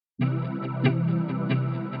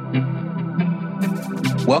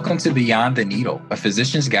Welcome to Beyond the Needle, a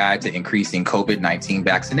physician's guide to increasing COVID-19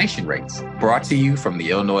 vaccination rates, brought to you from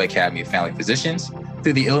the Illinois Academy of Family Physicians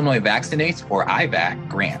through the Illinois Vaccinates, or IVAC,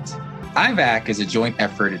 grant. IVAC is a joint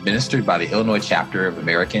effort administered by the Illinois chapter of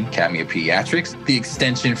American Academy of Pediatrics, the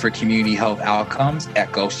Extension for Community Health Outcomes,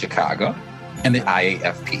 ECHO Chicago, and the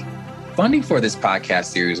IAFP. Funding for this podcast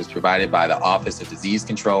series was provided by the Office of Disease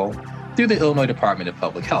Control through the Illinois Department of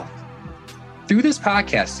Public Health. Through this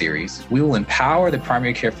podcast series, we will empower the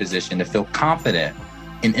primary care physician to feel confident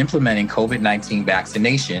in implementing COVID-19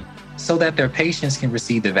 vaccination so that their patients can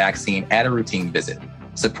receive the vaccine at a routine visit.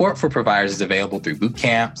 Support for providers is available through boot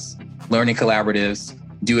camps, learning collaboratives,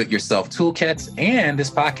 do-it-yourself toolkits, and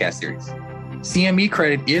this podcast series. CME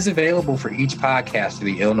credit is available for each podcast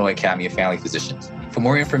through the Illinois Academy of Family Physicians. For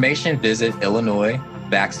more information, visit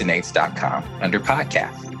illinoisvaccinates.com under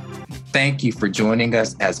podcast. Thank you for joining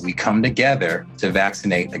us as we come together to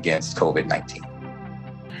vaccinate against COVID-19.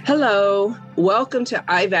 Hello, welcome to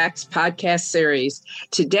IVAC's podcast series.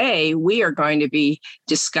 Today, we are going to be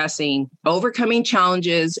discussing overcoming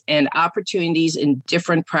challenges and opportunities in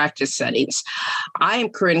different practice settings. I am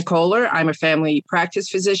Corinne Kohler. I'm a family practice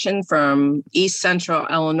physician from East Central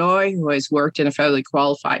Illinois who has worked in a federally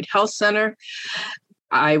qualified health center.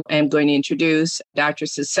 I am going to introduce Dr.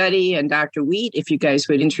 Sassetti and Dr. Wheat. If you guys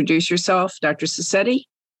would introduce yourself, Dr. Sassetti.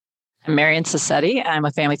 I'm Marian Sassetti. I'm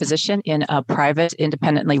a family physician in a private,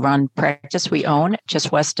 independently run practice we own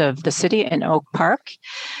just west of the city in Oak Park.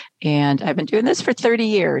 And I've been doing this for 30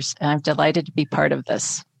 years, and I'm delighted to be part of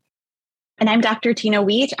this. And I'm Dr. Tina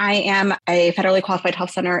Wheat. I am a federally qualified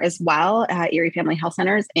health center as well, Erie Family Health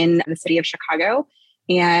Centers in the city of Chicago.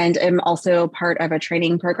 And I'm also part of a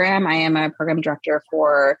training program. I am a program director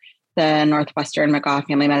for the Northwestern McGaugh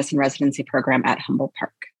Family Medicine Residency Program at Humboldt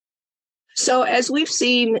Park. So as we've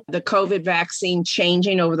seen the COVID vaccine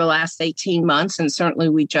changing over the last 18 months, and certainly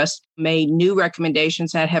we just made new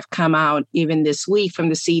recommendations that have come out even this week from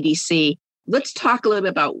the CDC, let's talk a little bit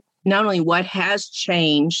about not only what has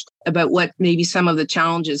changed, but what maybe some of the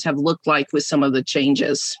challenges have looked like with some of the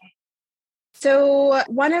changes. So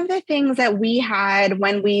one of the things that we had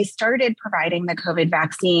when we started providing the COVID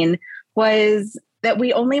vaccine was that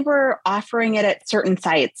we only were offering it at certain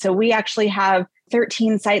sites. So we actually have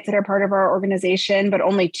 13 sites that are part of our organization, but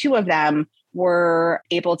only 2 of them were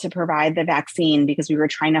able to provide the vaccine because we were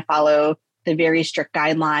trying to follow the very strict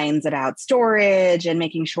guidelines about storage and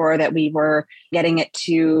making sure that we were getting it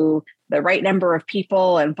to the right number of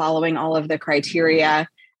people and following all of the criteria.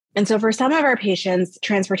 And so for some of our patients,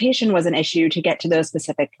 transportation was an issue to get to those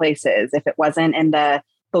specific places. If it wasn't in the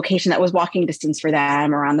location that was walking distance for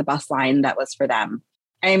them or on the bus line that was for them.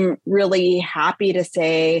 I'm really happy to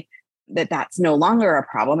say that that's no longer a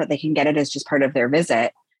problem, that they can get it as just part of their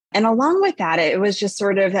visit. And along with that, it was just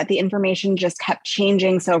sort of that the information just kept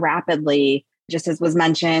changing so rapidly, just as was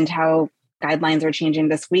mentioned, how guidelines are changing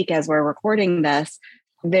this week as we're recording this.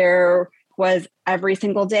 There was every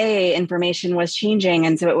single day information was changing.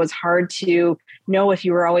 And so it was hard to know if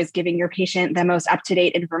you were always giving your patient the most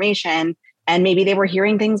up-to-date information. And maybe they were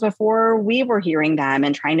hearing things before we were hearing them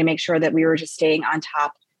and trying to make sure that we were just staying on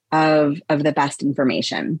top of the best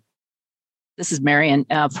information. This is Marian.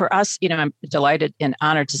 For us, I'm delighted and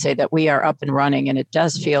honored to say that we are up and running, and it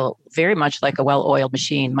does feel very much like a well-oiled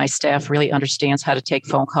machine. My staff really understands how to take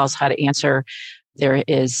phone calls, how to answer. There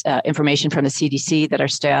is information from the CDC that our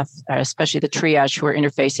staff, especially the triage who are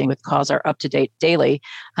interfacing with calls, are up to date daily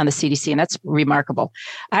on the CDC, and that's remarkable.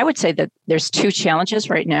 I would say that there's 2 challenges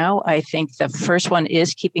right now. I think the first one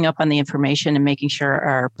is keeping up on the information and making sure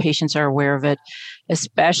our patients are aware of it,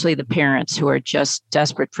 especially the parents who are just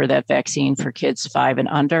desperate for that vaccine for kids 5 and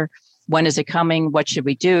under. When is it coming? What should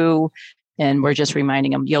we do? And we're just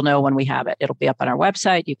reminding them, you'll know when we have it. It'll be up on our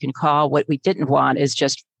website. You can call. What we didn't want is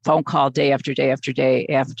just phone call day after day after day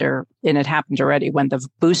after, and it happened already when the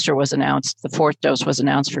booster was announced, the 4th dose was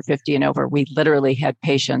announced for 50 and over. We literally had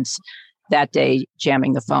patients that day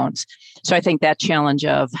jamming the phones. So I think that challenge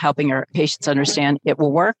of helping our patients understand it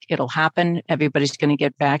will work, it'll happen, everybody's going to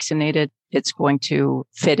get vaccinated, it's going to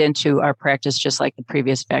fit into our practice just like the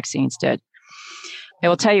previous vaccines did. I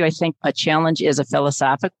will tell you, I think a challenge is a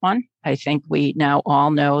philosophic one. I think we now all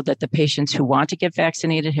know that the patients who want to get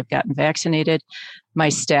vaccinated have gotten vaccinated. My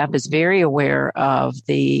staff is very aware of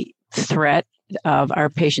the threat of our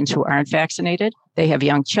patients who aren't vaccinated. They have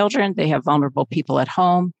young children. They have vulnerable people at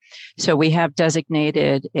home. So we have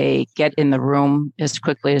designated a get in the room as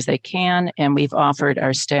quickly as they can. And we've offered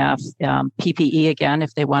our staff PPE again,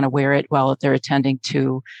 if they want to wear it while they're attending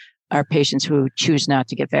to our patients who choose not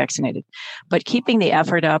to get vaccinated. But keeping the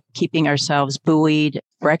effort up, keeping ourselves buoyed,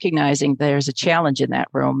 recognizing there's a challenge in that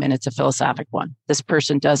room, and it's a philosophic one. This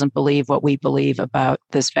person doesn't believe what we believe about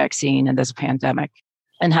this vaccine and this pandemic.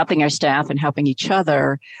 And helping our staff and helping each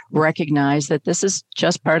other recognize that this is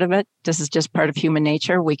just part of it. This is just part of human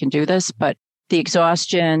nature. We can do this. But the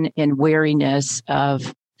exhaustion and weariness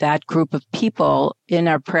of that group of people in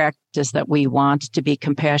our practice that we want to be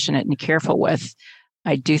compassionate and careful with,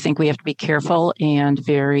 I do think we have to be careful and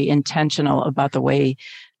very intentional about the way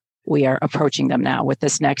we are approaching them now with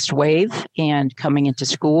this next wave and coming into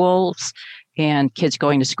schools and kids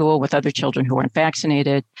going to school with other children who aren't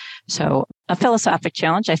vaccinated. So a philosophic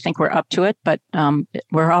challenge. I think we're up to it, but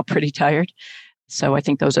we're all pretty tired. So I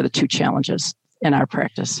think those are the two challenges in our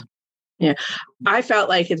practice. Yeah, I felt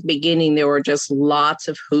like at the beginning, there were just lots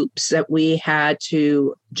of hoops that we had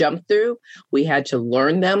to jump through. We had to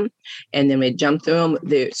learn them, and then we jumped through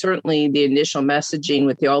them. Certainly the initial messaging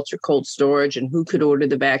with the ultra cold storage and who could order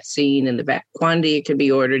the vaccine and the quantity it could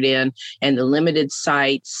be ordered in and the limited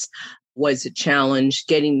sites was a challenge.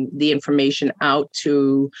 Getting the information out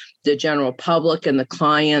to the general public and the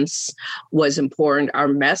clients was important. Our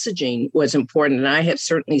messaging was important. And I have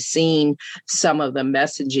certainly seen some of the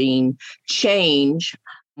messaging change.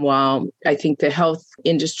 While I think the health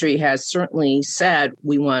industry has certainly said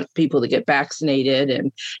we want people to get vaccinated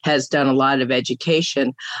and has done a lot of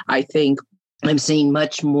education, I think I'm seeing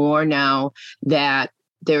much more now that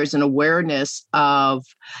there's an awareness of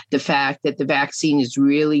the fact that the vaccine is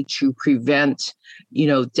really to prevent,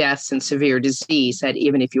 deaths and severe disease, that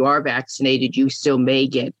even if you are vaccinated, you still may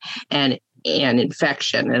get an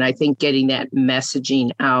infection. And I think getting that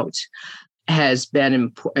messaging out has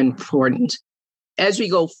been important. As we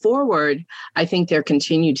go forward, I think there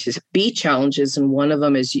continue to be challenges. And one of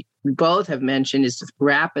them, as you both have mentioned, is the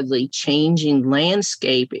rapidly changing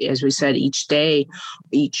landscape, as we said, each day,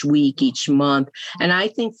 each week, each month. And I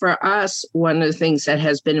think for us, one of the things that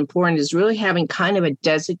has been important is really having kind of a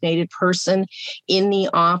designated person in the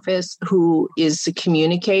office who is the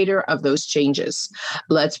communicator of those changes,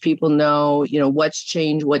 lets people know, what's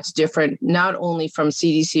changed, what's different, not only from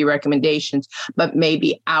CDC recommendations, but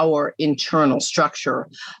maybe our internal structure,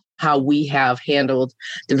 how we have handled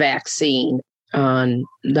the vaccine on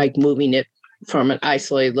like moving it from an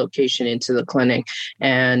isolated location into the clinic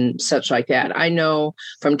and such like that. I know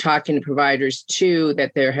from talking to providers too,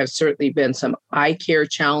 that there have certainly been some eye care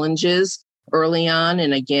challenges early on.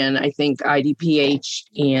 And again, I think IDPH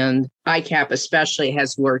and ICAP especially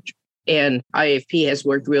has worked, and IFP has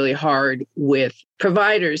worked really hard with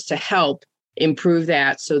providers to help improve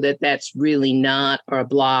that so that that's really not a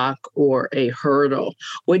block or a hurdle.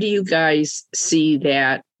 What do you guys see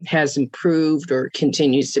that has improved or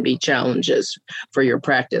continues to be challenges for your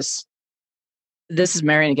practice? This is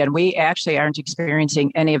Marian again. We actually aren't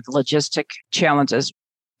experiencing any of the logistic challenges.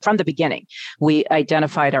 From the beginning, we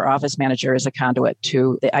identified our office manager as a conduit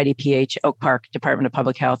to the IDPH Oak Park Department of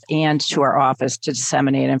Public Health and to our office to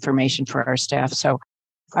disseminate information for our staff. So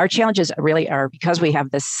our challenges really are because we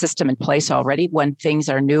have this system in place already. When things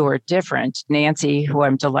are new or different, Nancy, who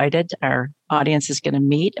I'm delighted our audience is going to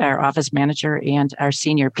meet, our office manager and our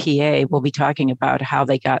senior PA will be talking about how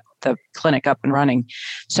they got the clinic up and running.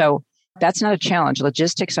 So that's not a challenge.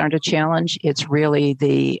 Logistics aren't a challenge. It's really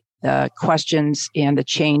the questions and the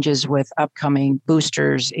changes with upcoming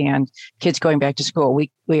boosters and kids going back to school.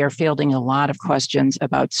 We are fielding a lot of questions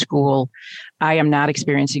about school. I am not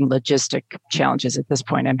experiencing logistic challenges at this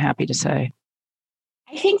point, I'm happy to say.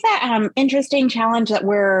 I think that interesting challenge that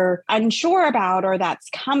we're unsure about or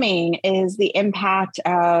that's coming is the impact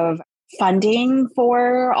of funding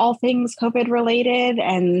for all things COVID related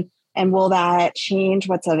and will that change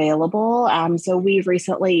what's available? So we've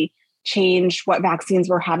recently changed what vaccines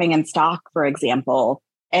we're having in stock, for example.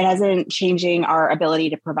 It isn't changing our ability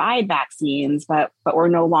to provide vaccines, but we're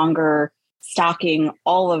no longer stocking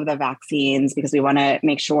all of the vaccines because we want to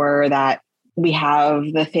make sure that we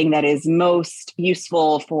have the thing that is most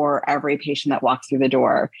useful for every patient that walks through the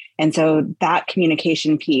door. And so that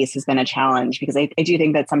communication piece has been a challenge because I do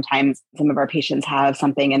think that sometimes some of our patients have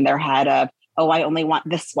something in their head of, oh, I only want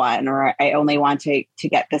this one, or I only want to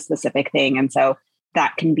get this specific thing. And so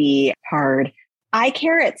that can be hard. Eye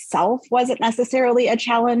care itself wasn't necessarily a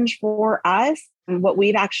challenge for us. And what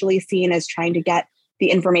we've actually seen is trying to get the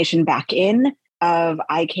information back in of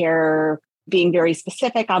eye care being very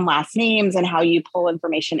specific on last names and how you pull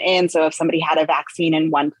information in. So if somebody had a vaccine in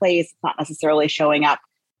one place, it's not necessarily showing up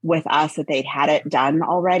with us that they'd had it done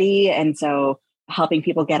already. And so helping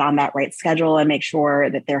people get on that right schedule and make sure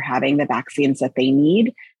that they're having the vaccines that they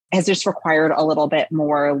need has just required a little bit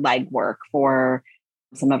more legwork for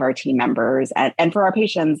some of our team members and for our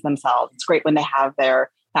patients themselves. It's great when they have their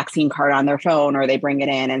vaccine card on their phone or they bring it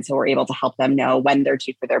in. And so we're able to help them know when they're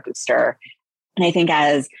due for their booster. And I think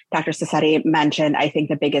as Dr. Sassetti mentioned, I think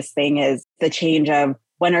the biggest thing is the change of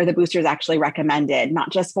when are the boosters actually recommended,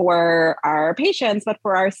 not just for our patients, but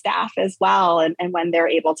for our staff as well, and when they're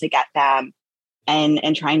able to get them,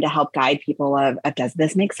 and trying to help guide people of does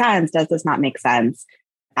this make sense? Does this not make sense?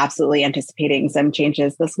 Absolutely anticipating some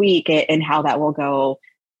changes this week in how that will go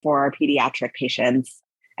for our pediatric patients.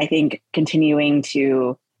 I think continuing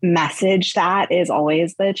to message that is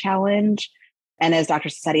always the challenge. And as Dr.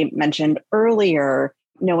 Sassetti mentioned earlier,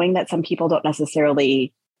 knowing that some people don't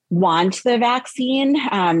necessarily want the vaccine,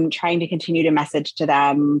 trying to continue to message to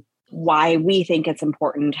them why we think it's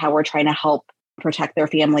important, how we're trying to help protect their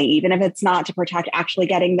family, even if it's not to protect actually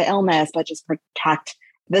getting the illness, but just protect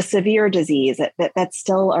the severe disease, that's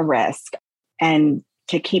still a risk. And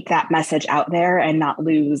to keep that message out there and not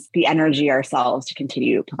lose the energy ourselves to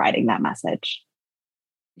continue providing that message.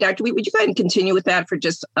 Dr. Wheat, would you go ahead and continue with that for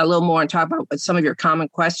just a little more and talk about what some of your common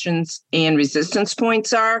questions and resistance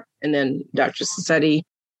points are? And then Dr. Sassetti.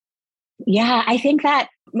 Yeah, I think that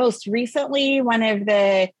most recently, one of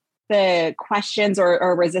the questions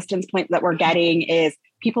or resistance points that we're getting is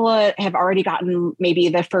people have already gotten maybe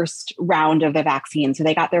the first round of the vaccine. So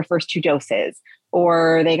they got their first 2 doses,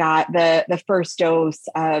 or they got the first dose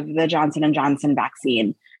of the Johnson & Johnson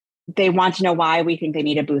vaccine. They want to know why we think they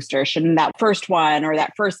need a booster. Shouldn't that first one or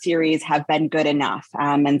that first series have been good enough?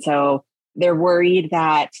 And so they're worried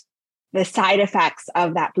that the side effects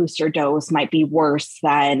of that booster dose might be worse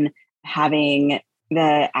than having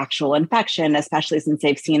the actual infection, especially since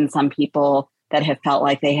they've seen some people that have felt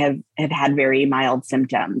like they have had very mild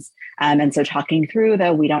symptoms. And so talking through,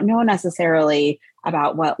 though, we don't know necessarily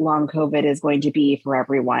about what long COVID is going to be for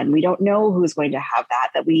everyone. We don't know who's going to have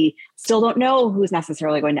that we still don't know who's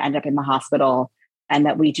necessarily going to end up in the hospital, and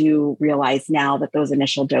that we do realize now that those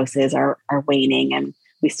initial doses are waning, and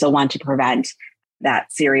we still want to prevent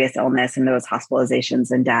that serious illness and those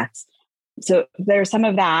hospitalizations and deaths. So there's some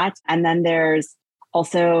of that. And then there's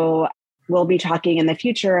also, we'll be talking in the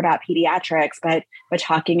future about pediatrics, but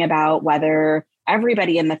talking about whether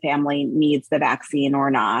everybody in the family needs the vaccine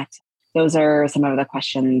or not. Those are some of the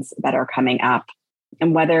questions that are coming up.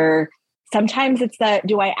 And whether sometimes it's that,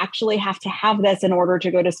 do I actually have to have this in order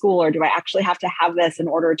to go to school, or do I actually have to have this in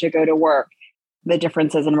order to go to work? The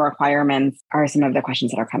differences in requirements are some of the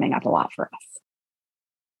questions that are coming up a lot for us.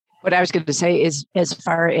 What I was going to say is, as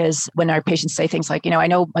far as when our patients say things like, I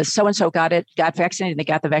know so-and-so got vaccinated and they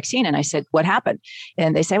got the vaccine. And I said, what happened?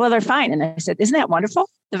 And they say, well, they're fine. And I said, isn't that wonderful?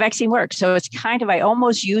 The vaccine works. So it's kind of, I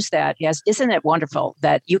almost use that as, isn't it wonderful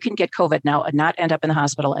that you can get COVID now and not end up in the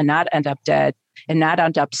hospital and not end up dead and not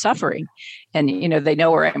end up suffering? And, they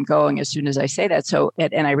know where I'm going as soon as I say that. So,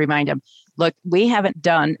 and I remind them, look, we haven't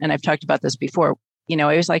done, and I've talked about this before, I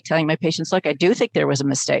always like telling my patients, look, I do think there was a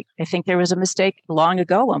mistake. I think there was a mistake long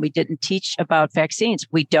ago when we didn't teach about vaccines.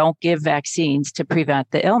 We don't give vaccines to prevent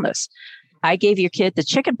the illness. I gave your kid the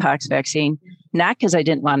chickenpox vaccine, not because I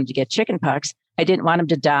didn't want him to get chickenpox. I didn't want him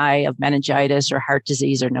to die of meningitis or heart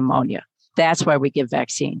disease or pneumonia. That's why we give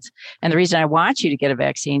vaccines. And the reason I want you to get a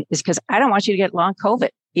vaccine is because I don't want you to get long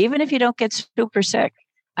COVID. Even if you don't get super sick,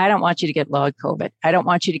 I don't want you to get long COVID. I don't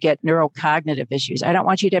want you to get neurocognitive issues. I don't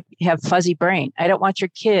want you to have fuzzy brain. I don't want your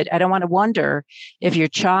kid. I don't want to wonder if your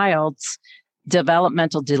child's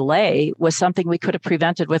developmental delay was something we could have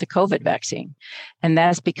prevented with a COVID vaccine. And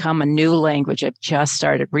that's become a new language. I've just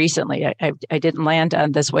started recently. I didn't land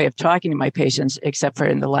on this way of talking to my patients, except for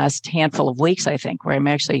in the last handful of weeks, I think, where I'm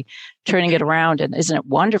actually turning it around. And isn't it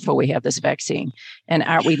wonderful we have this vaccine? And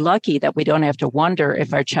aren't we lucky that we don't have to wonder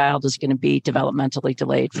if our child is going to be developmentally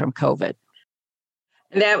delayed from COVID?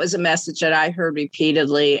 And that was a message that I heard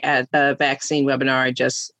repeatedly at a vaccine webinar I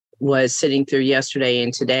just was sitting through yesterday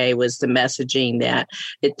and today, was the messaging that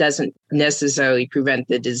it doesn't necessarily prevent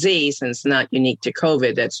the disease, and it's not unique to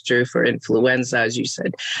COVID. That's true for influenza, as you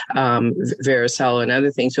said, varicella and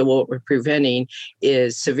other things. So what we're preventing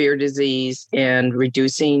is severe disease and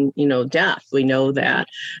reducing, death. We know that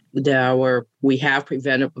we have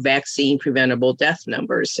vaccine preventable death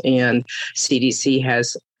numbers, and CDC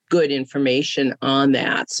has good information on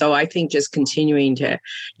that. So I think just continuing to,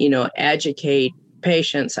 educate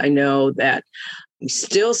patients. I know that we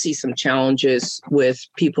still see some challenges with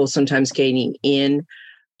people sometimes getting in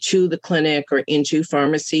to the clinic or into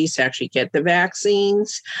pharmacies to actually get the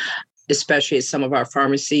vaccines, especially as some of our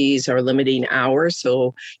pharmacies are limiting hours.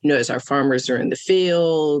 So, as our farmers are in the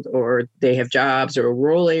field or they have jobs or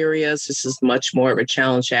rural areas, this is much more of a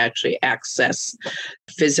challenge to actually access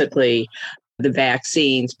physically the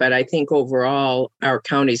vaccines. But I think overall, our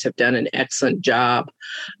counties have done an excellent job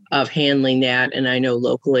of handling that. And I know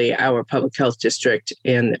locally, our public health district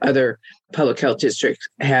and other public health districts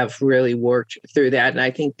have really worked through that. And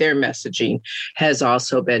I think their messaging has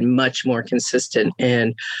also been much more consistent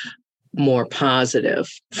and more positive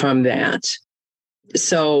from that.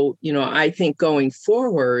 So, I think going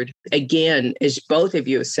forward, again, as both of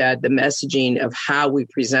you have said, the messaging of how we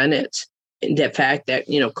present it, the fact that,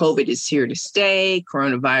 COVID is here to stay,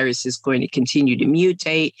 coronavirus is going to continue to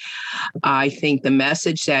mutate. I think the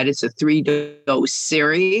message that it's a 3-dose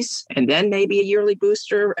series and then maybe a yearly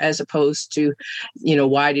booster, as opposed to,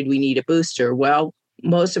 why did we need a booster? Well,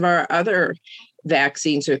 most of our other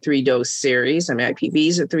vaccines are 3-dose series. IPV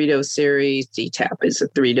is a 3-dose series. DTaP is a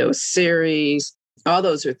 3-dose series. All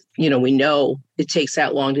those are, we know it takes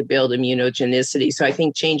that long to build immunogenicity. So I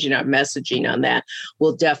think changing our messaging on that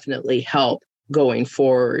will definitely help going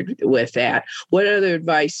forward with that. What other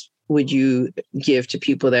advice would you give to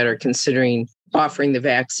people that are considering offering the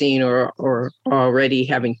vaccine or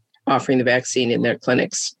already offering the vaccine in their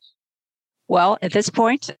clinics? Well, at this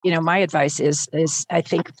point, my advice is I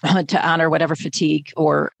think to honor whatever fatigue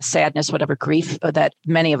or sadness, whatever grief that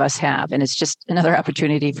many of us have. And it's just another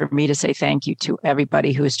opportunity for me to say thank you to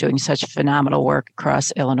everybody who is doing such phenomenal work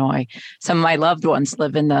across Illinois. Some of my loved ones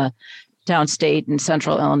live in the downstate in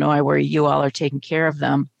central Illinois where you all are taking care of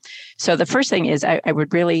them. So the first thing is I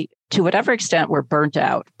would really, to whatever extent we're burnt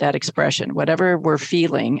out, that expression, whatever we're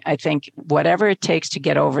feeling, I think whatever it takes to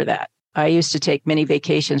get over that. I used to take mini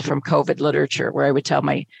vacations from COVID literature where I would tell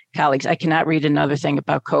my colleagues, I cannot read another thing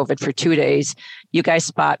about COVID for 2 days. You guys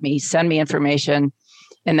spot me, send me information,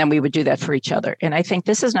 and then we would do that for each other. And I think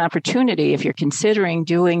this is an opportunity, if you're considering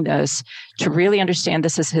doing this, to really understand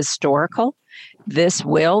this is historical. This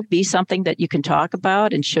will be something that you can talk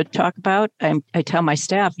about and should talk about. I tell my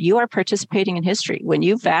staff, you are participating in history. When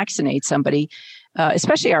you vaccinate somebody,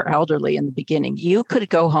 especially our elderly in the beginning, you could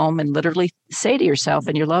go home and literally say to yourself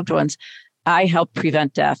and your loved ones, I helped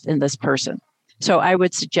prevent death in this person. So I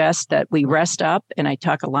would suggest that we rest up, and I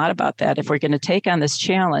talk a lot about that. If we're going to take on this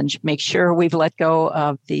challenge, make sure we've let go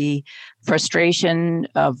of the frustration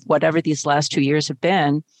of whatever these last 2 years have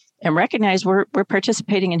been and recognize we're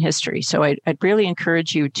participating in history. So I'd really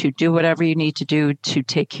encourage you to do whatever you need to do to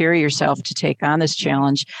take care of yourself, to take on this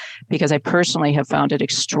challenge, because I personally have found it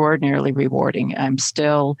extraordinarily rewarding. I'm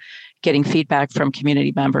still getting feedback from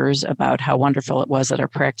community members about how wonderful it was that our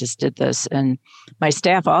practice did this. And my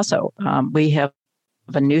staff also, we have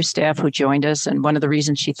a new staff who joined us. And one of the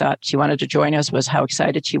reasons she thought she wanted to join us was how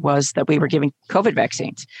excited she was that we were giving COVID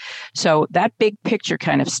vaccines. So that big picture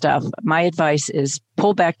kind of stuff, my advice is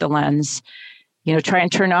pull back the lens, try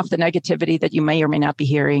and turn off the negativity that you may or may not be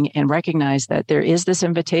hearing and recognize that there is this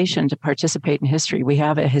invitation to participate in history. We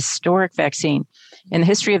have a historic vaccine. In the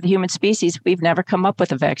history of the human species, we've never come up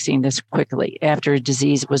with a vaccine this quickly after a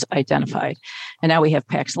disease was identified. And now we have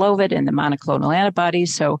Paxlovid and the monoclonal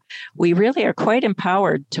antibodies. So we really are quite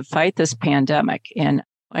empowered to fight this pandemic. And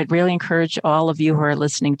I'd really encourage all of you who are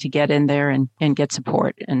listening to get in there and get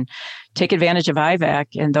support and take advantage of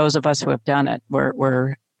IVAC. And those of us who have done it,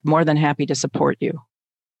 we're more than happy to support you.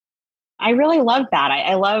 I really love that.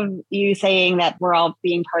 I love you saying that we're all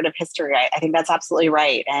being part of history. I think that's absolutely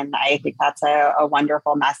right. And I think that's a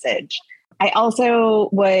wonderful message. I also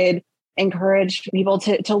would encourage people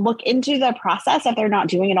to look into the process if they're not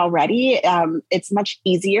doing it already. It's much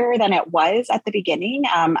easier than it was at the beginning.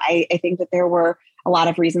 I think that there were a lot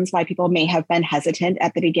of reasons why people may have been hesitant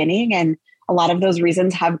at the beginning, and a lot of those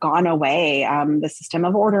reasons have gone away. The system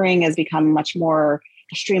of ordering has become much more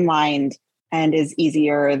streamlined and is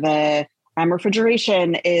easier. The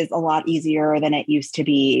refrigeration is a lot easier than it used to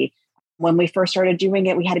be. When we first started doing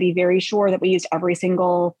it, we had to be very sure that we used every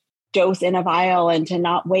single dose in a vial and to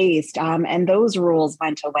not waste. And those rules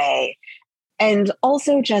went away. And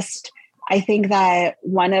also I think that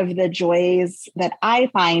one of the joys that I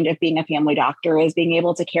find of being a family doctor is being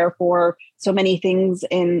able to care for so many things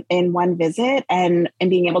in one visit, and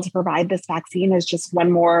being able to provide this vaccine is just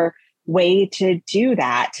one more way to do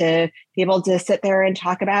that, to be able to sit there and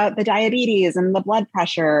talk about the diabetes and the blood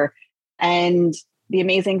pressure and the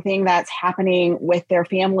amazing thing that's happening with their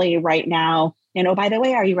family right now. By the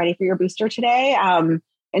way, are you ready for your booster today? And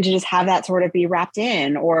to just have that sort of be wrapped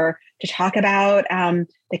in, or to talk about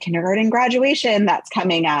the kindergarten graduation that's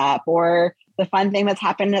coming up, or the fun thing that's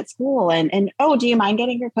happened at school. And oh, do you mind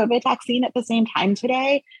getting your COVID vaccine at the same time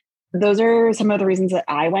today? Those are some of the reasons that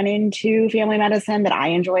I went into family medicine, that I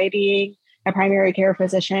enjoy being a primary care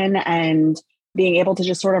physician, and being able to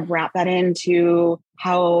just sort of wrap that into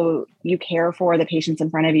how you care for the patients in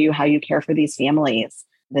front of you, how you care for these families.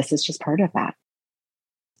 this is just part of that.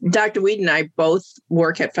 Dr. Weed and I both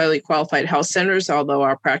work at federally qualified health centers, although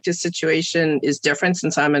our practice situation is different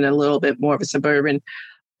since I'm in a little bit more of a suburban,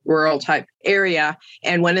 rural type area.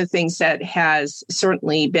 And one of the things that has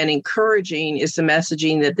certainly been encouraging is the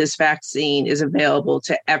messaging that this vaccine is available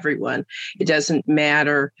to everyone. It doesn't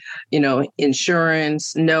matter,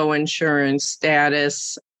 insurance, no insurance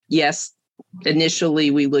status. Yes, initially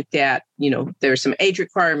we looked at, there's some age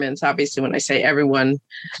requirements. Obviously, when I say everyone,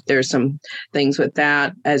 there's some things with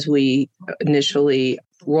that as we initially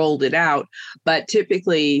rolled it out. But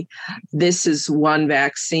typically, this is one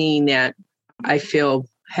vaccine that I feel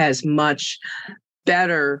has much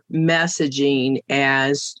better messaging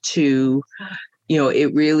as to,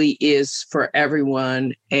 it really is for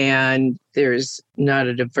everyone and there's not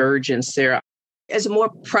a divergence there. As a more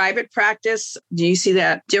private practice, do you see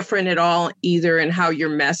that different at all, either in how you're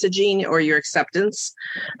messaging or your acceptance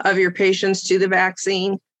of your patients to the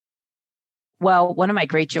vaccine? Well, one of my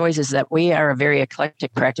great joys is that we are a very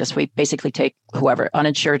eclectic practice. We basically take whoever,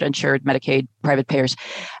 uninsured, insured, Medicaid, private payers.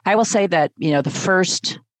 I will say that, the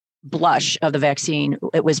first blush of the vaccine,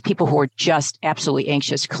 it was people who were just absolutely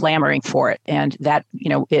anxious, clamoring for it. And that,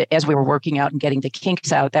 as we were working out and getting the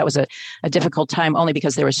kinks out, that was a difficult time only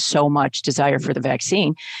because there was so much desire for the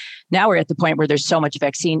vaccine. Now we're at the point where there's so much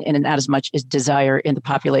vaccine and not as much as desire in the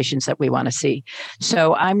populations that we want to see.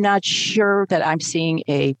 So I'm not sure that I'm seeing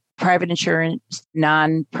a private insurance,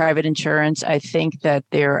 non-private insurance. I think that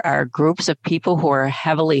there are groups of people who are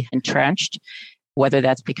heavily entrenched, whether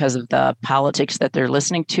that's because of the politics that they're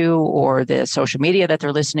listening to or the social media that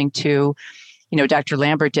they're listening to. Dr.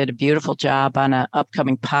 Lambert did a beautiful job on an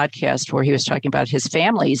upcoming podcast where he was talking about his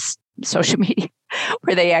family's social media,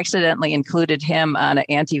 where they accidentally included him on an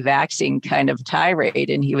anti-vaccine kind of tirade,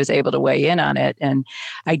 and he was able to weigh in on it. And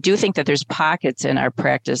I do think that there's pockets in our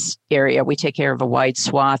practice area. We take care of a wide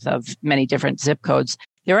swath of many different zip codes.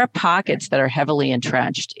 There are pockets that are heavily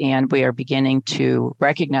entrenched, and we are beginning to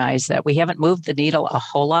recognize that we haven't moved the needle a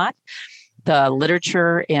whole lot. The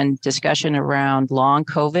literature and discussion around long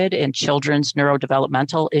COVID and children's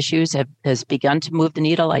neurodevelopmental issues has begun to move the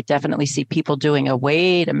needle. I definitely see people doing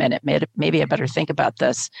wait a minute, maybe I better think about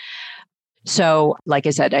this. So, like I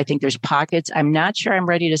said, I think there's pockets. I'm not sure I'm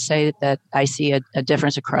ready to say that I see a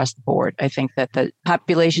difference across the board. I think that the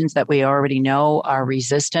populations that we already know are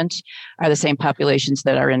resistant are the same populations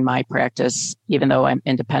that are in my practice, even though I'm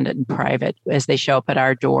independent and private. As they show up at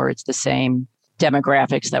our door, it's the same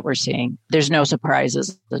demographics that we're seeing. There's no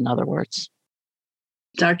surprises, in other words.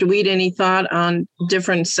 Dr. Weed, any thought on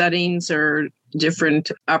different settings or different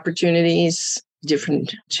opportunities,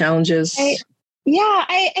 different challenges?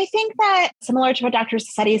 I think that similar to what Dr.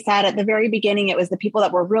 Seti said at the very beginning, it was the people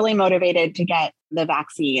that were really motivated to get the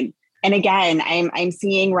vaccine. And again, I'm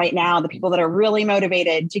seeing right now the people that are really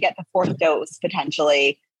motivated to get the fourth dose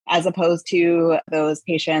potentially, as opposed to those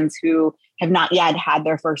patients who have not yet had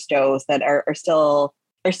their first dose that are still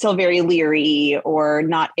very leery or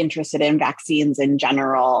not interested in vaccines in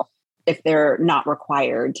general if they're not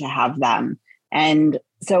required to have them. And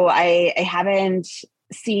so I haven't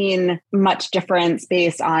seen much difference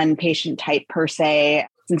based on patient type per se.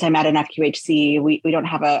 Since I'm at an FQHC, we don't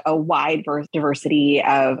have a wide diversity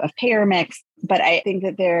of payer mix, but I think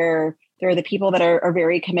that there are the people that are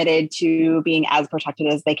very committed to being as protected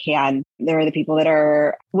as they can. There are the people that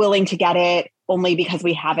are willing to get it only because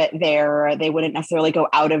we have it there. They wouldn't necessarily go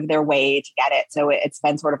out of their way to get it. So it's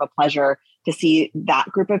been sort of a pleasure to see that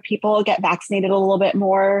group of people get vaccinated a little bit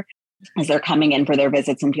more as they're coming in for their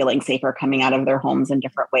visits and feeling safer coming out of their homes in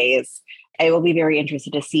different ways. I will be very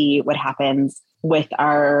interested to see what happens with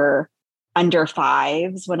our under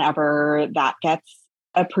fives whenever that gets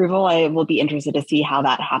approval. I will be interested to see how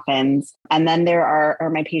that happens. And then there are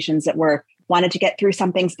my patients that wanted to get through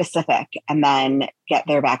something specific and then get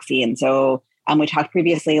their vaccine. So we talked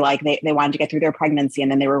previously, like they wanted to get through their pregnancy and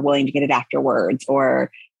then they were willing to get it afterwards, or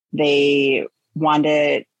they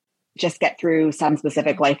wanted to just get through some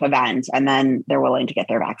specific life event and then they're willing to get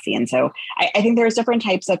their vaccine. So I think there's different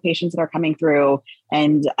types of patients that are coming through,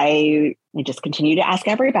 and I just continue to ask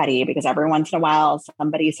everybody because every once in a while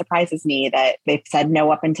somebody surprises me that they've said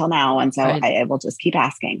no up until now. And so right. I will just keep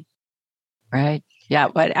asking. Right. Yeah,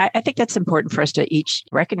 but I think that's important for us to each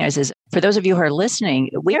recognize is for those of you who are listening,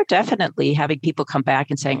 we are definitely having people come back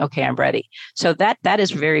and saying, okay, I'm ready. So that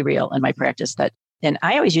is very real in my practice. And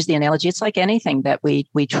I always use the analogy, it's like anything that we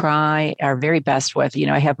try our very best with.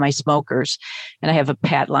 I have my smokers and I have a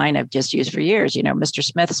pat line I've just used for years. Mr.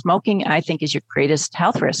 Smith, smoking, I think, is your greatest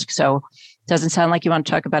health risk. So it doesn't sound like you want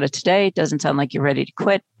to talk about it today. It doesn't sound like you're ready to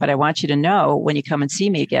quit, but I want you to know when you come and see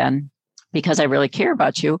me again, because I really care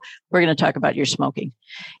about you, we're going to talk about your smoking.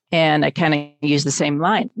 And I kind of use the same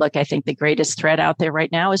line. Look, I think the greatest threat out there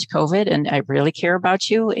right now is COVID, and I really care about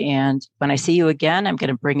you. And when I see you again, I'm going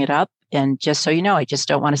to bring it up. And just so you know, I just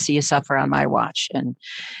don't want to see you suffer on my watch. And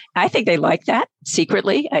I think they like that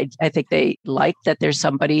secretly. I think they like that there's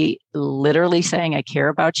somebody literally saying, I care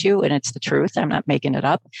about you, and it's the truth. I'm not making it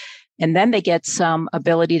up. And then they get some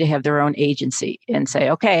ability to have their own agency and say,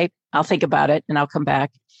 okay, I'll think about it and I'll come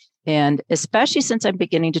back. And especially since I'm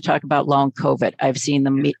beginning to talk about long COVID, I've seen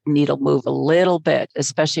the needle move a little bit,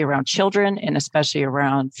 especially around children and especially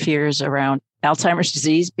around fears around Alzheimer's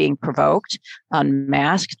disease being provoked,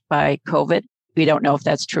 unmasked by COVID. We don't know if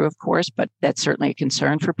that's true, of course, but that's certainly a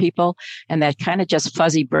concern for people. And that kind of just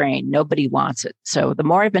fuzzy brain, nobody wants it. So the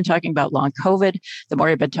more I've been talking about long COVID, the more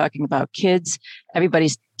I've been talking about kids,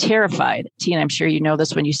 everybody's terrified. Tina, I'm sure you know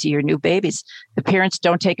this when you see your new babies. The parents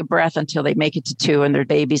don't take a breath until they make it to 2 and their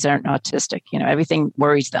babies aren't autistic. Everything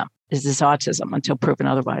worries them. Is this autism until proven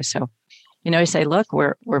otherwise? So, you say, look,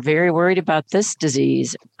 we're very worried about this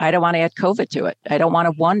disease. I don't want to add COVID to it. I don't want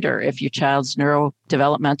to wonder if your child's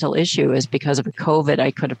neurodevelopmental issue is because of a COVID I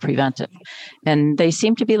could have prevented. And they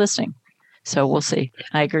seem to be listening. So we'll see.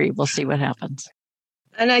 I agree. We'll see what happens.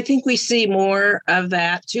 And I think we see more of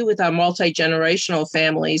that too with our multi-generational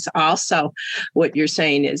families. Also, what you're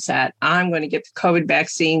saying is that I'm going to get the COVID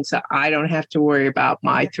vaccine so I don't have to worry about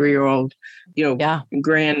my 3-year-old,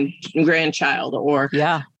 grandchild, or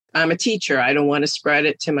I'm a teacher. I don't want to spread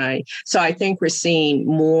it to so I think we're seeing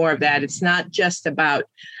more of that. It's not just about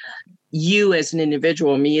you as an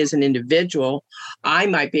individual, me as an individual. I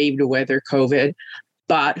might be able to weather COVID,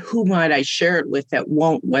 but who might I share it with that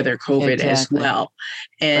won't weather COVID as well?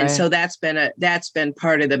 And so that's been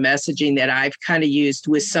part of the messaging that I've kind of used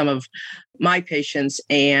with some of my patients,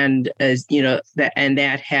 and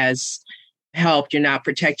that has helped. You're not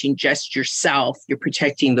protecting just yourself, you're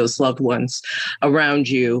protecting those loved ones around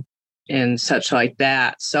you and such like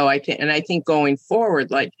that. So I think going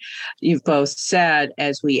forward, like you've both said,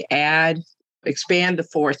 as we expand the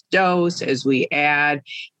 4th dose, as we add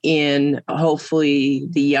in hopefully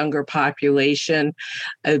the younger population,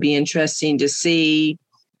 it would be interesting to see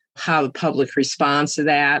how the public responds to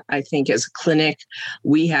that. I think as a clinic,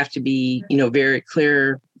 we have to be, very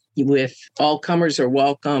clear with all comers are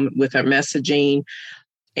welcome with our messaging.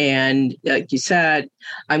 And like you said,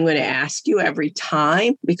 I'm going to ask you every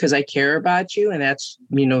time because I care about you. And that's,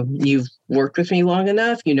 you've worked with me long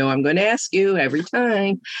enough. I'm going to ask you every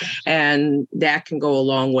time. And that can go a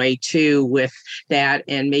long way too with that,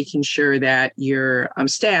 and making sure that your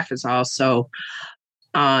staff is also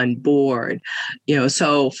on board.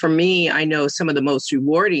 So for me, I know some of the most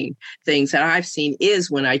rewarding things that I've seen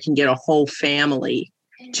is when I can get a whole family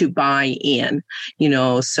to buy in,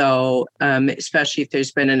 so especially if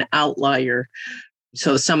there's been an outlier.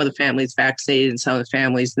 So some of the families vaccinated and some of the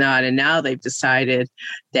families not. And now they've decided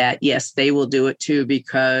that, yes, they will do it too,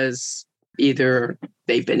 because either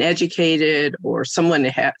they've been educated or someone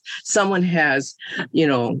has,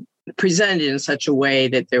 presented in such a way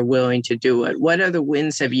that they're willing to do it. What other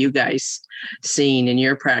wins have you guys seen in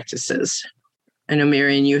your practices? I know,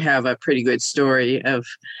 Marion, you have a pretty good story of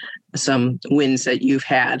some wins that you've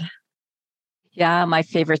had. Yeah, my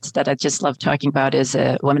favorites that I just love talking about is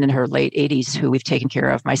a woman in her late 80s who we've taken care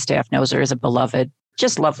of. My staff knows her as a beloved,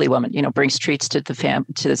 just lovely woman, brings treats to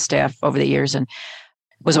the staff over the years, and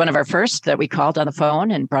was one of our first that we called on the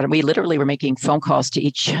phone and brought her. We literally were making phone calls to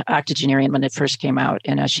each octogenarian when it first came out.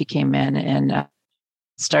 And she came in and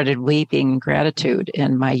started weeping in gratitude.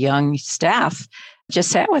 And my young staff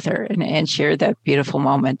just sat with her and shared that beautiful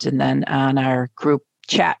moment. And then on our group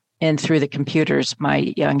chat and through the computers,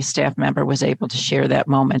 my young staff member was able to share that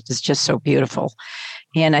moment. It's just so beautiful.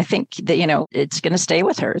 And I think that, it's going to stay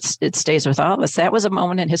with her. It stays with all of us. That was a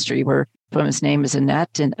moment in history where a woman's name is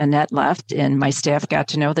Annette, and Annette left, and my staff got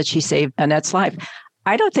to know that she saved Annette's life.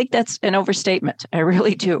 I don't think that's an overstatement. I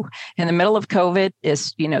really do. In the middle of COVID,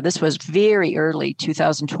 this was very early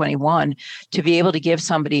 2021, to be able to give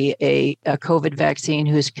somebody a COVID vaccine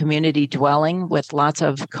who's community dwelling with lots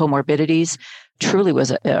of comorbidities truly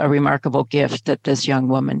was a remarkable gift that this young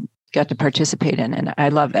woman got to participate in. And I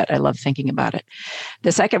love that. I love thinking about it.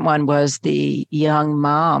 The second one was the young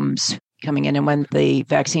moms coming in. And when the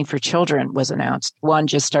vaccine for children was announced, one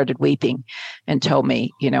just started weeping and told me,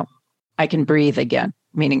 I can breathe again,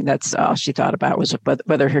 meaning that's all she thought about was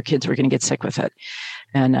whether her kids were going to get sick with it.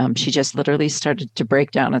 And she just literally started to break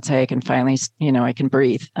down and say, I can finally, I can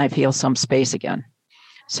breathe. I feel some space again.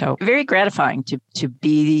 So very gratifying to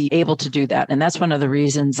be able to do that. And that's one of the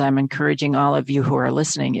reasons I'm encouraging all of you who are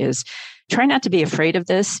listening is try not to be afraid of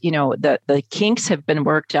this. The kinks have been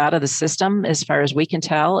worked out of the system as far as we can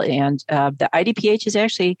tell. And the IDPH is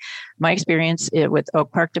actually, my experience with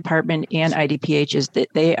Oak Park Department and IDPH is that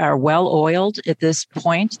they are well oiled at this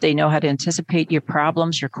point. They know how to anticipate your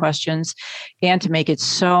problems, your questions, and to make it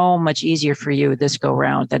so much easier for you this go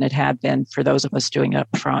round than it had been for those of us doing it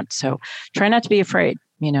up front. So try not to be afraid.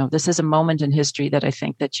 This is a moment in history that I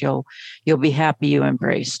think that you'll be happy you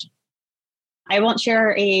embraced. I won't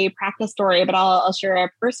share a practice story, but I'll share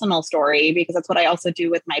a personal story because that's what I also do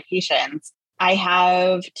with my patients. I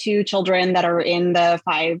have 2 children that are in the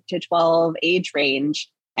 5 to 12 age range.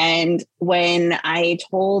 And when I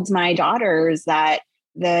told my daughters that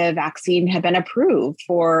the vaccine had been approved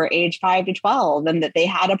for age 5 to 12 and that they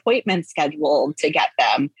had appointments scheduled to get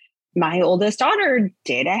them, my oldest daughter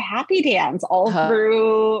did a happy dance all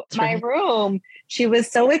through my room. She was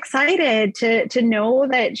so excited to know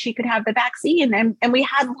that she could have the vaccine. And we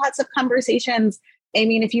had lots of conversations. I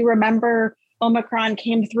mean, if you remember, Omicron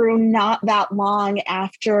came through not that long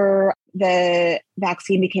after the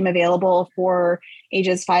vaccine became available for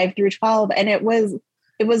ages 5 through 12. And it was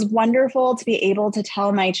wonderful to be able to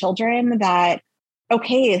tell my children that,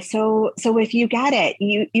 okay, so if you get it,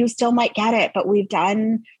 you still might get it, but we've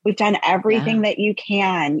done everything that you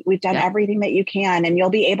can. We've done everything that you can, and you'll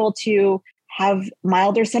be able to have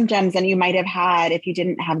milder symptoms than you might have had if you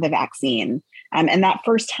didn't have the vaccine. And that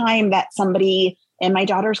first time that somebody in my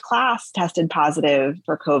daughter's class tested positive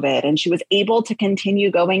for COVID, and she was able to continue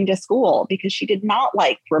going to school because she did not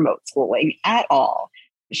like remote schooling at all.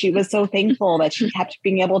 She was so thankful that she kept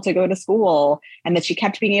being able to go to school and that she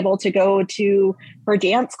kept being able to go to her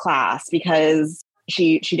dance class because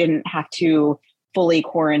she didn't have to fully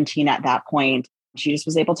quarantine at that point. She just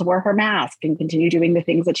was able to wear her mask and continue doing the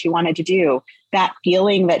things that she wanted to do. That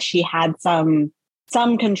feeling that she had some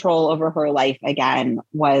control over her life again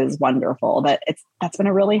was wonderful. That's been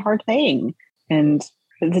a really hard thing. And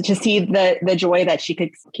to see the joy that she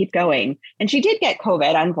could keep going. And she did get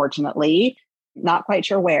COVID, unfortunately. Not quite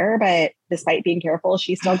sure where, but despite being careful,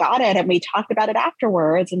 she still got it. And we talked about it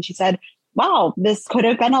afterwards. And she said, wow, this could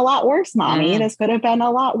have been a lot worse, Mommy. This could have been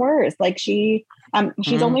a lot worse. Like she's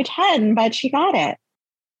only 10, but she got it.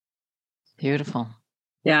 Beautiful.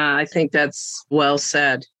 Yeah, I think that's well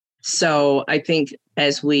said. So I think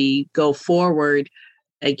as we go forward,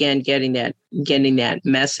 again, getting that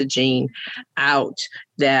messaging out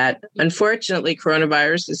that unfortunately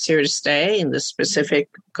coronavirus is here to stay, and the specific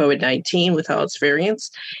COVID-19 with all its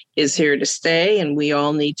variants is here to stay, and we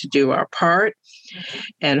all need to do our part.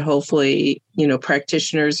 And hopefully,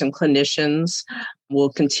 practitioners and clinicians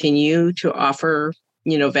will continue to offer,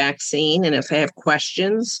 vaccine. And if they have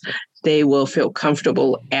questions, they will feel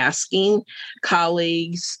comfortable asking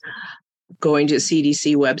colleagues, going to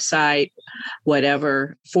CDC website,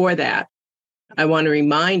 whatever for that. I want to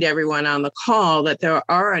remind everyone on the call that there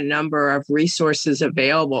are a number of resources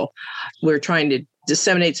available. We're trying to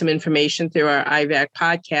disseminate some information through our IVAC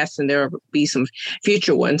podcast, and there will be some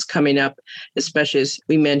future ones coming up, especially as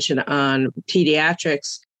we mentioned on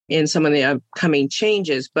pediatrics in some of the upcoming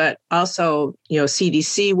changes, but also,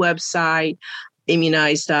 CDC website,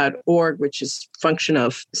 immunize.org, which is a function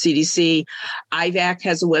of CDC. IVAC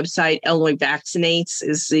has a website. Illinois Vaccinates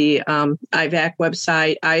is the IVAC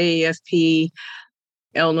website. IAFP,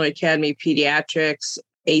 Illinois Academy of Pediatrics,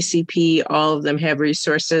 ACP, all of them have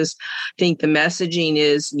resources. I think the messaging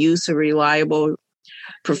is use a reliable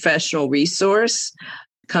professional resource.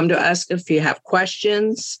 Come to us if you have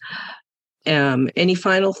questions. Any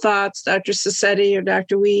final thoughts, Dr. Sassetti or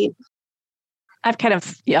Dr. Weed? I've kind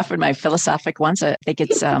of offered my philosophic ones. I think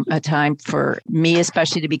it's a time for me,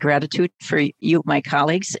 especially, to be gratitude for you, my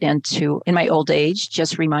colleagues, and to, in my old age,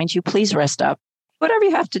 just remind you, please rest up. Whatever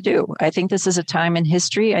you have to do. I think this is a time in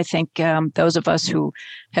history. I think those of us who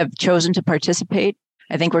have chosen to participate,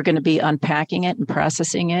 I think we're going to be unpacking it and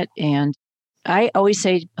processing it. And I always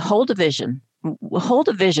say, hold a vision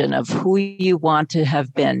of who you want to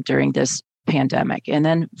have been during this pandemic, and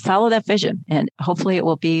then follow that vision. And hopefully it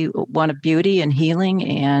will be one of beauty and healing.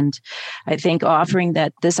 And I think offering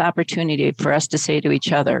this opportunity for us to say to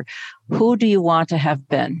each other, who do you want to have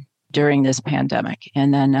been during this pandemic?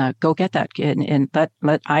 And then go get that. And let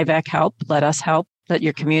IVAC help. Let us help. Let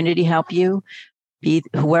your community help you. Be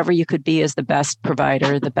whoever you could be as the best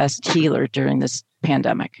provider, the best healer during this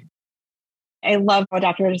pandemic. I love what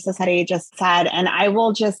Dr. Sassetti just said. And I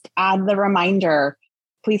will just add the reminder,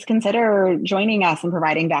 please consider joining us in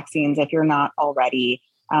providing vaccines if you're not already.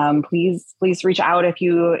 Please reach out if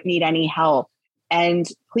you need any help. And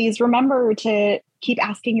please remember to keep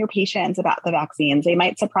asking your patients about the vaccines. They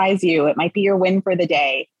might surprise you. It might be your win for the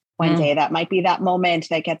day. one day. That might be that moment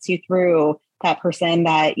that gets you through, that person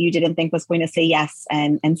that you didn't think was going to say yes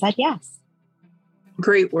and said yes.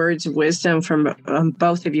 Great words of wisdom from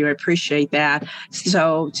both of you. I appreciate that.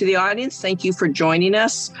 So to the audience, thank you for joining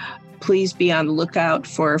us. Please be on the lookout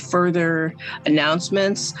for further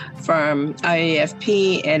announcements from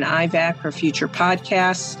IAFP and IVAC for future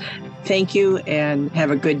podcasts. Thank you and have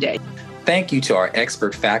a good day. Thank you to our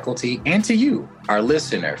expert faculty and to you, our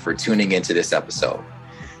listener, for tuning into this episode.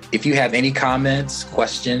 If you have any comments,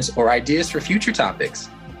 questions, or ideas for future topics,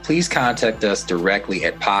 please contact us directly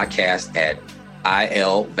at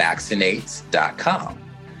podcast@ilvaccinates.com.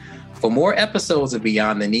 For more episodes of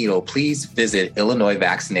Beyond the Needle, please visit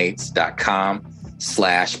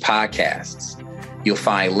illinoisvaccinates.com/podcasts. You'll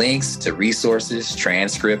find links to resources,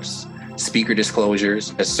 transcripts, speaker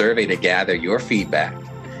disclosures, a survey to gather your feedback,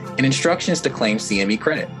 and instructions to claim CME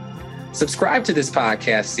credit. Subscribe to this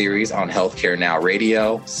podcast series on Healthcare Now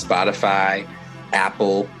Radio, Spotify,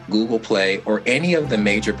 Apple, Google Play, or any of the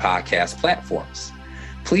major podcast platforms.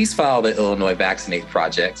 Please follow the Illinois Vaccinate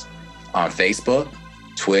Project on Facebook,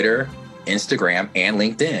 Twitter, Instagram, and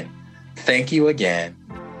LinkedIn. Thank you again.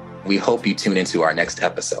 We hope you tune into our next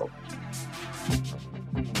episode.